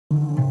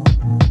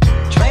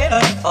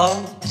for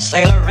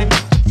sailoring.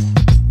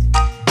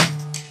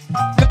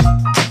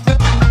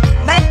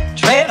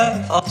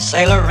 Trailer for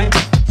sailoring.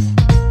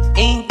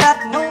 Ain't got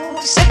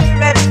no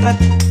cigarettes, but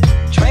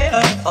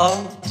trailer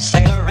for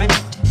sailoring.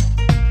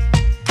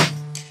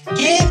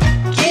 Give.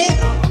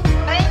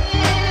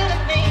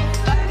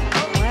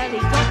 Well, he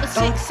got the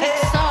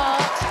 6-6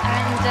 start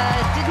and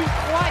didn't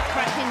quite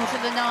crack into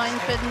the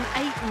 9, but an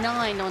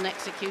 8-9 on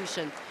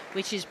execution,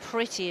 which is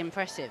pretty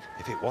impressive.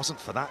 If it wasn't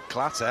for that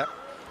clatter,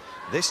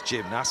 this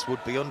gymnast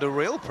would be under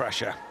real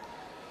pressure.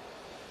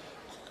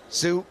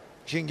 ZOU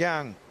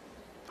Jingyuan,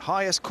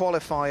 highest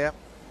qualifier,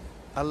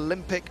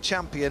 Olympic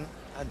champion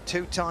and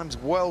 2 times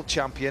world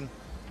champion,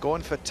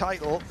 going for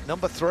title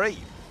number 3.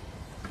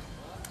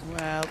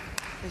 Well,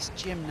 this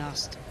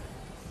gymnast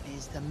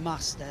is the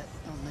master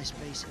on this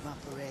piece of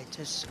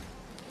apparatus.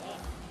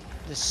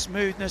 The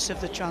smoothness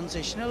of the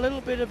transition, a little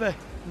bit of a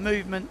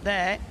movement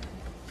there.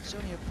 It's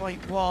only a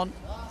 0.1.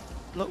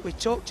 Look, we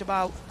talked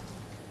about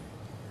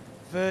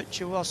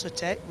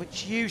virtuosity,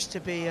 which used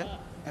to be a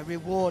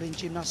reward in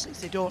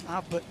gymnastics they don't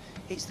have, but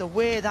it's the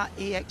way that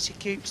he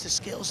executes the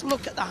skills.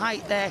 Look at the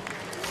height there,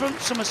 front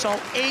somersault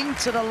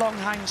into the long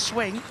hang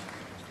swing.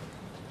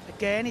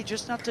 Again, he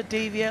just had to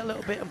deviate a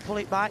little bit and pull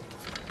it back.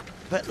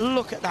 But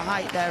look at the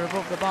height there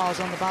above the bars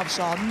on the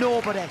babsaw.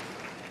 Nobody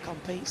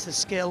competes the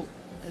skill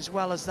as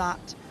well as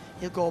that.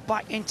 He'll go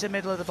back into the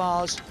middle of the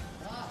bars.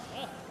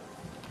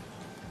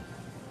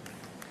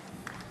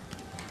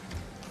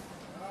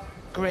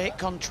 Great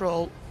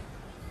control.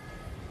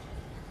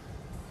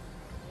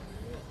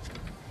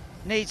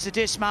 Needs the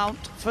dismount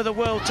for the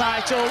world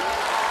title.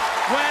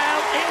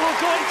 Well, it will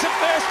go into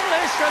first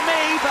place for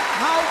me, but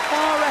how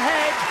far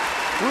ahead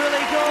will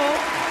he go?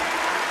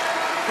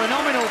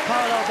 Phenomenal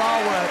parallel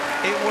bar work.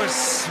 It was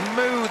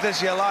smooth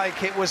as you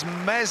like, it was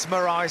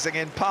mesmerising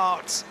in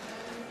parts.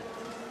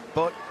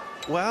 But,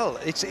 well,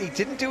 he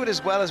didn't do it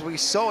as well as we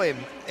saw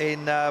him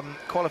in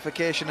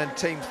qualification and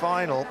team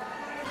final.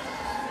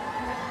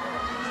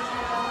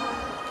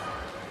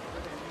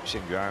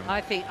 Jingyuan.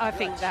 I think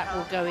that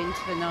will go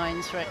into the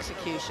 9s for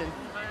execution.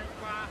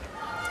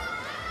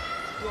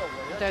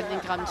 I don't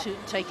think I'm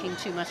taking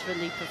too much of a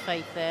leap of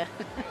faith there.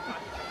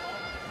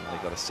 They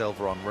got a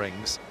silver on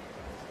rings.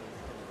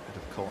 Bit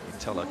of Courtney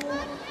Tulloch.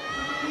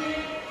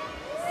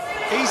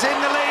 He's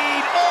in the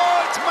lead.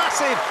 Oh, it's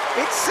massive.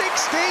 It's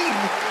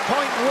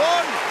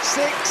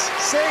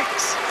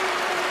 16.166.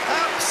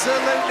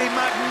 Absolutely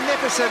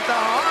magnificent. The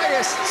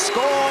highest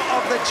score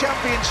of the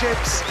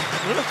championships.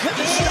 Look at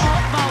the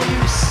start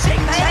value,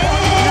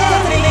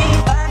 6.9.